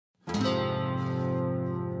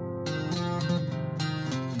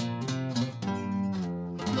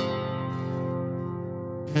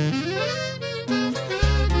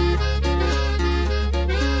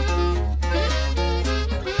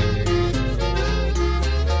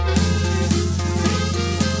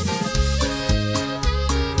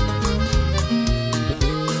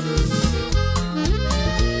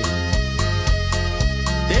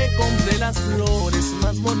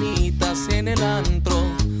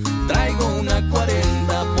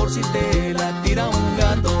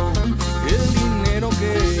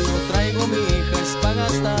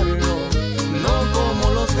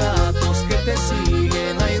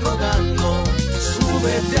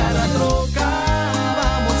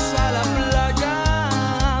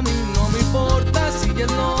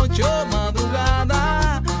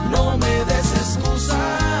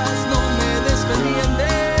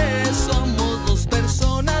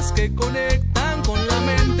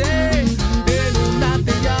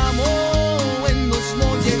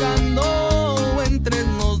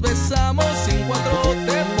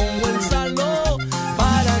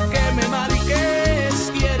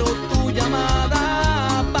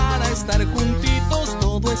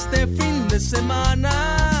este fin de semana.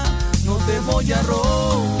 No te voy a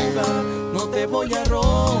rogar, no te voy a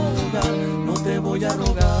rogar, no te voy a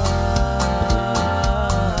rogar.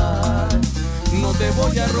 No te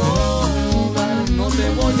voy a rogar, no te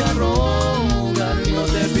voy a rogar, no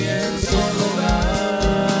te pienso rogar.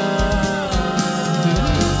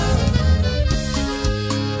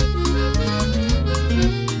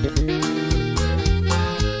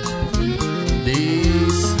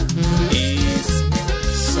 This is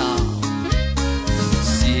sound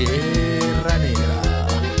Sierra Negra.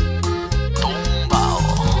 Tumbao.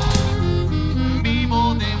 Vivo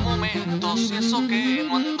de momentos y eso que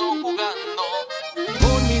no ando jugando.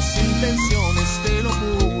 Con mis intenciones te lo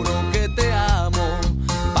juro que te amo.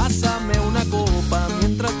 Pásame una copa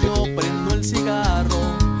mientras yo prendo el cigarro.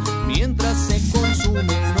 Mientras se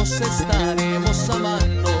consume nos estaremos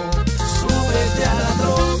amando. Súbete a la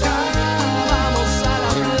droga, vamos a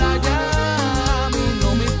la playa. A mí no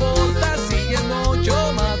me importa si es noche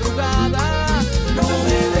o madrugada. No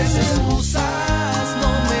me des excusas, no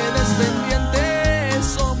me des pendientes.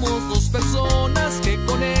 Somos dos personas que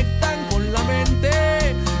conectan con la mente.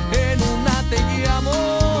 En una te llamo,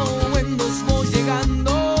 en dos voy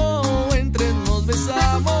llegando, en tres nos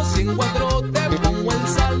besamos y en cuatro te pongo el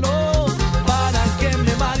saldo. Para que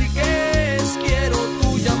me marques, quiero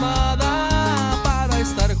tu llamada para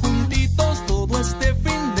estar juntitos todo este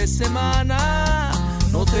fin de semana.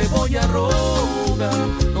 No te voy a rogar,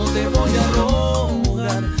 no te voy a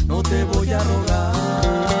rogar, no te voy a rogar.